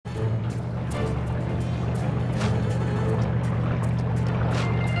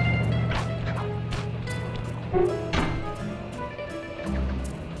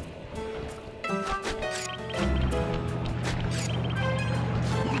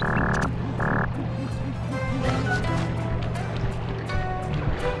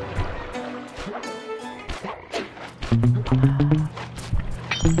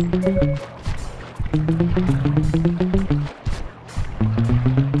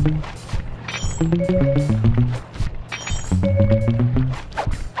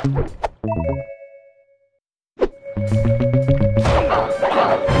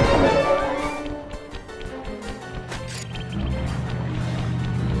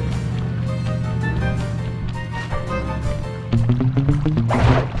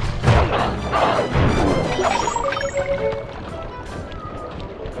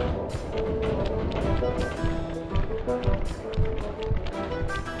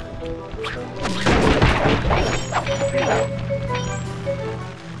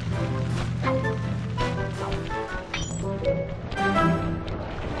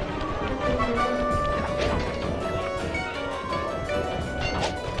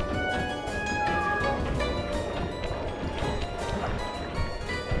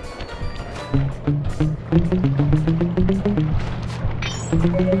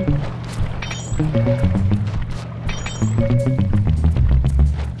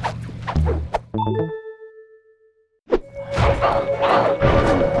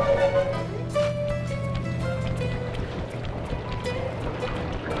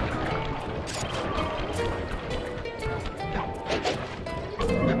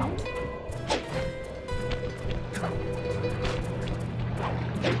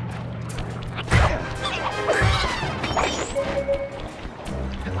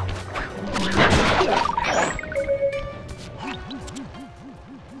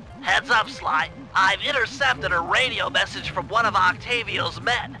Heads up, Sly. I've intercepted a radio message from one of Octavio's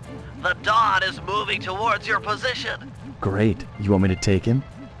men. The Dawn is moving towards your position. Great. You want me to take him?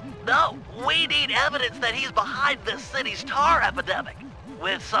 No, we need evidence that he's behind this city's tar epidemic.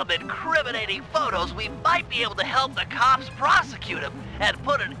 With some incriminating photos, we might be able to help the cops prosecute him and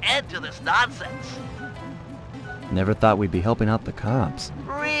put an end to this nonsense. Never thought we'd be helping out the cops.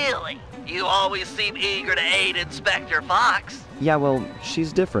 Really? You always seem eager to aid Inspector Fox. Yeah, well,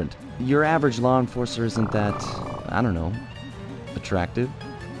 she's different. Your average law enforcer isn't that, I don't know, attractive.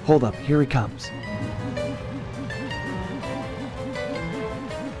 Hold up, here he comes.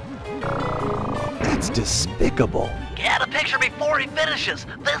 That's despicable. Get a picture before he finishes.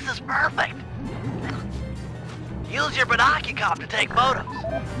 This is perfect. Use your binoculars to take photos.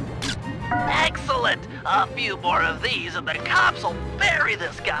 Excellent. A few more of these and the cops will bury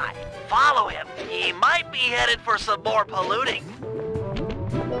this guy. Follow him. He might be headed for some more polluting.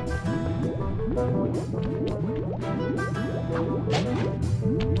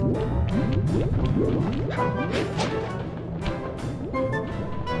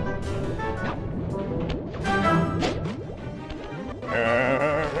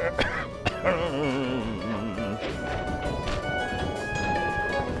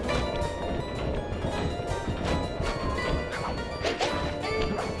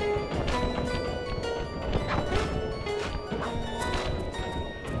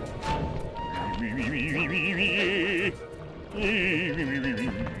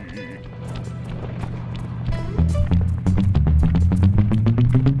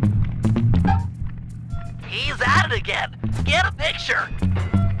 He's at it again. Get a picture.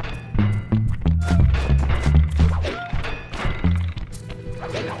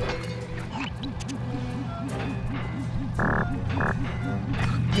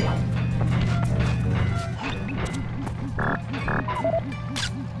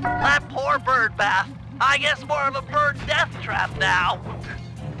 That poor bird bath. I guess more of a bird death trap now.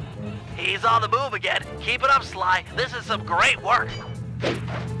 He's on the move again. Keep it up, Sly. This is some great work.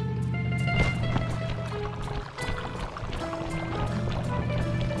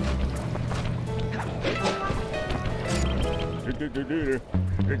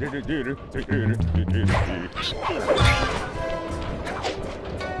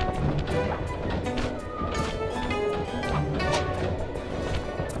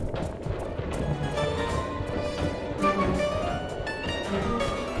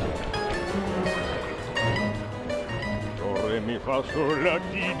 Mi fa sol la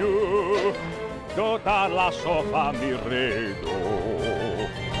ti do, tota la sofa mi redo.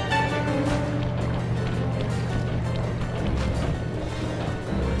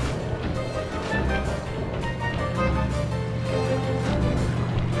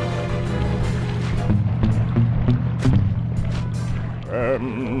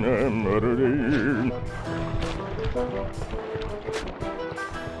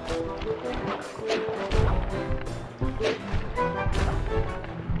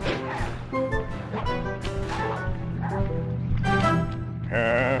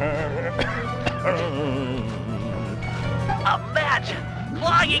 Imagine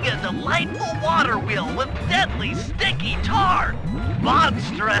clogging a delightful water wheel with deadly sticky tar.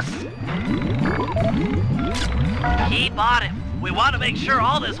 Monstrous. Keep on him. We want to make sure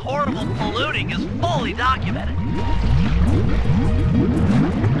all this horrible polluting is fully documented.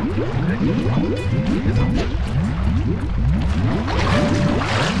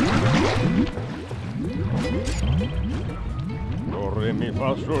 Do, re, mi,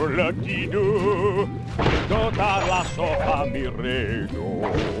 fa, sol, la, ti, do. Do, da, la, so, fa, mi, re, do.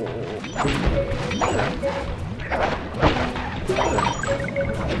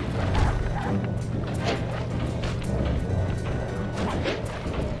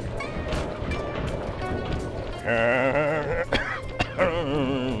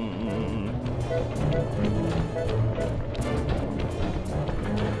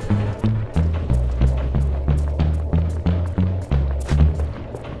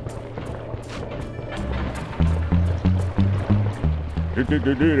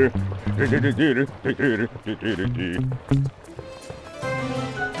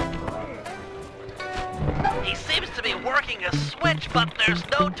 He seems to be working a switch, but there's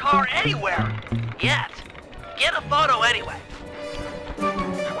no tar anywhere. Yet. Get a photo anyway.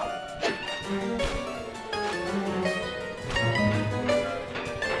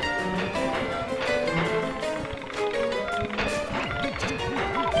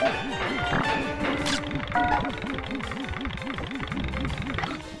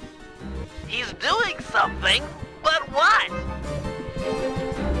 He's doing something, but what?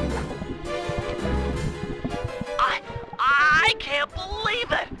 I can't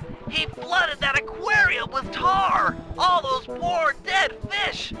believe it! He flooded that aquarium with tar! All those poor dead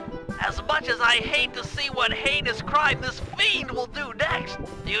fish! As much as I hate to see what heinous crime this fiend will do next,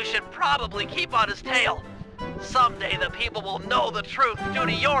 you should probably keep on his tail. Someday the people will know the truth due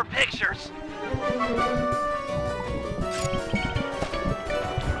to your pictures.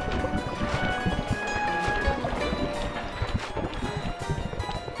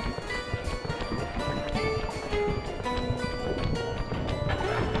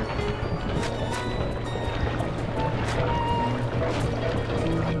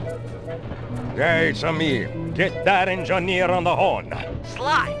 Hey, it's a me. Get that engineer on the horn.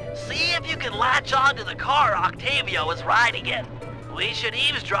 Sly, see if you can latch on to the car Octavio is riding in. We should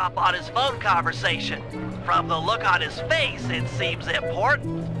eavesdrop on his phone conversation. From the look on his face, it seems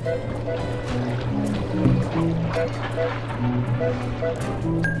important.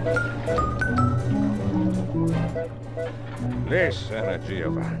 Listen,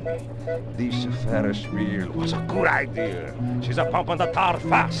 Giovanni. This Ferris wheel was a good idea. She's a pumping the tar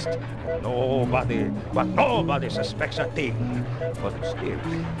fast. Nobody suspects a thing. But still,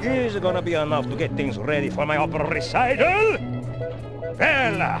 is it gonna be enough to get things ready for my opera recital?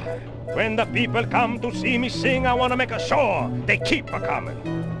 Well, when the people come to see me sing, I want to make a show. They keep a-coming.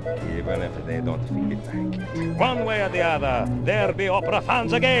 Even if they don't feel like it. One way or the other, there'll be opera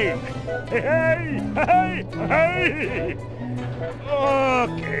fans again. Hey, hey, hey, hey!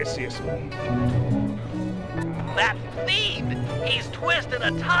 Okay, see you soon. That fiend! He's twisted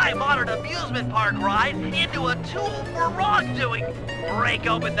a time-honored amusement park ride into a tool for wrongdoing. Break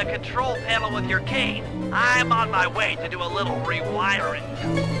open the control panel with your cane. I'm on my way to do a little rewiring.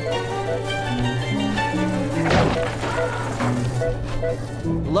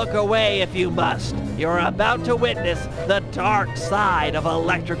 Look away if you must. You're about to witness the dark side of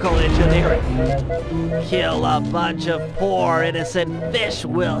electrical engineering. Kill a bunch of poor innocent fish,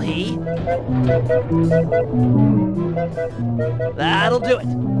 will he? That'll do it.